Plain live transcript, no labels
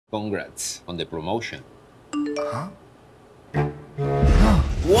Congrats on the promotion. Huh?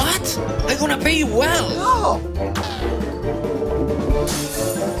 What? I'm gonna pay you well! No!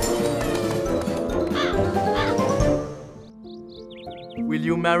 Will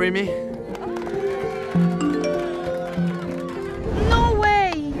you marry me? No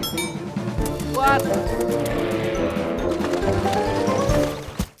way! What?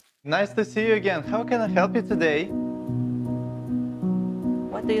 Nice to see you again. How can I help you today?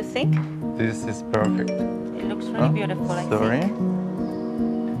 What do you think? This is perfect. It looks really beautiful, I Sorry. think.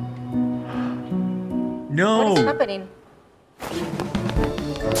 No! What is happening?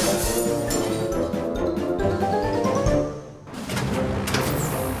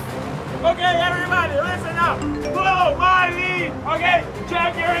 Okay, everybody, listen up. Follow my lead. Okay,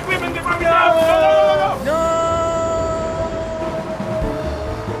 check your equipment before we go. No!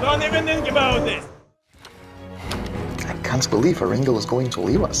 Don't even think about this. I can't believe Erangel is going to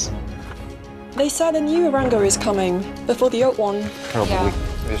leave us. They said a new Erangel is coming before the old one. Probably.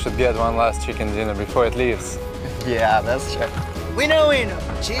 We should get one last chicken dinner before it leaves. Yeah, that's true. Winner,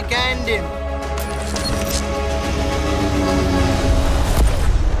 chicken dinner.